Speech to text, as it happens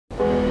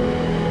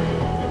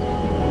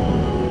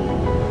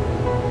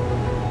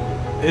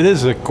It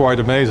is quite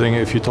amazing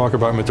if you talk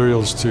about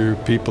materials to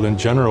people in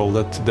general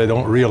that they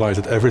don't realize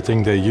that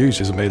everything they use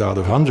is made out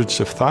of hundreds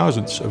of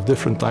thousands of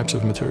different types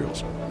of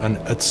materials. And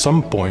at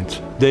some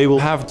point, they will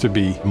have to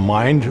be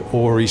mined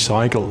or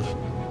recycled.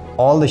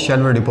 All the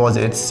shelver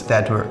deposits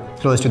that were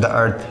close to the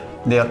earth,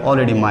 they are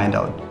already mined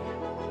out.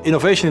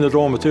 Innovation in the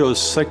raw materials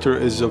sector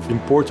is of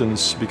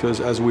importance because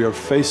as we are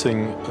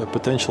facing a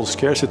potential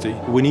scarcity,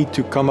 we need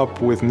to come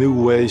up with new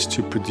ways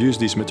to produce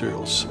these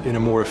materials in a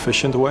more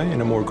efficient way,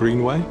 in a more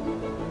green way.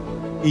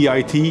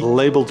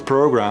 EIT-Labelled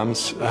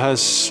programs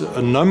has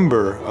a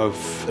number of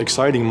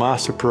exciting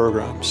master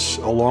programs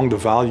along the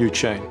value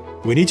chain.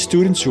 We need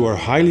students who are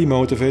highly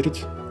motivated,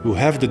 who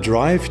have the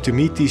drive to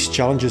meet these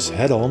challenges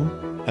head-on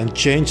and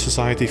change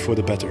society for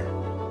the better.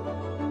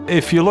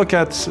 If you look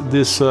at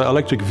this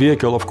electric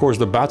vehicle, of course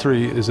the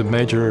battery is a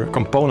major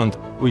component.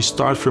 We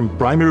start from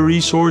primary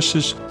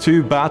resources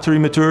to battery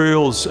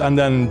materials and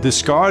then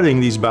discarding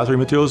these battery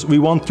materials. We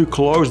want to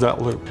close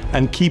that loop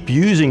and keep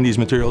using these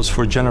materials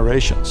for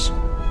generations.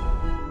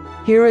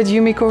 Here at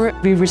Umicore,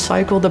 we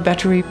recycle the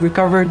battery,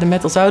 recover the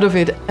metals out of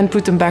it and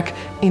put them back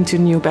into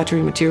new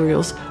battery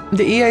materials.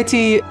 The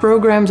EIT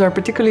programs are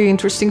particularly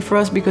interesting for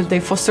us because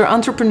they foster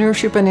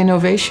entrepreneurship and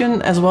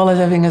innovation as well as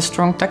having a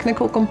strong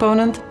technical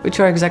component, which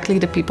are exactly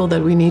the people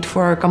that we need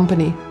for our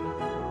company.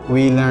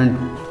 We learned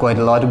quite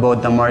a lot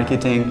about the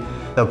marketing,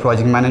 the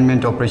project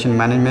management, operation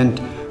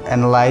management,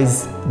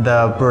 analyze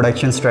the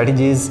production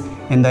strategies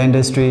in the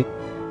industry.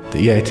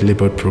 The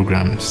EIT-Labelled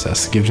programs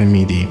has given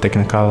me the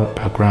technical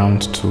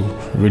background to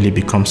really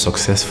become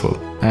successful.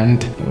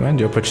 And when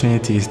the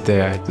opportunity is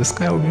there, the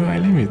sky will be my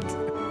limit.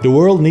 The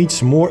world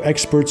needs more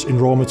experts in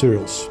raw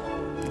materials.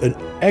 An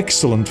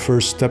excellent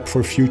first step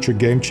for future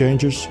game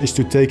changers is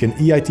to take an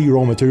EIT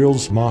Raw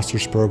Materials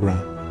Master's program.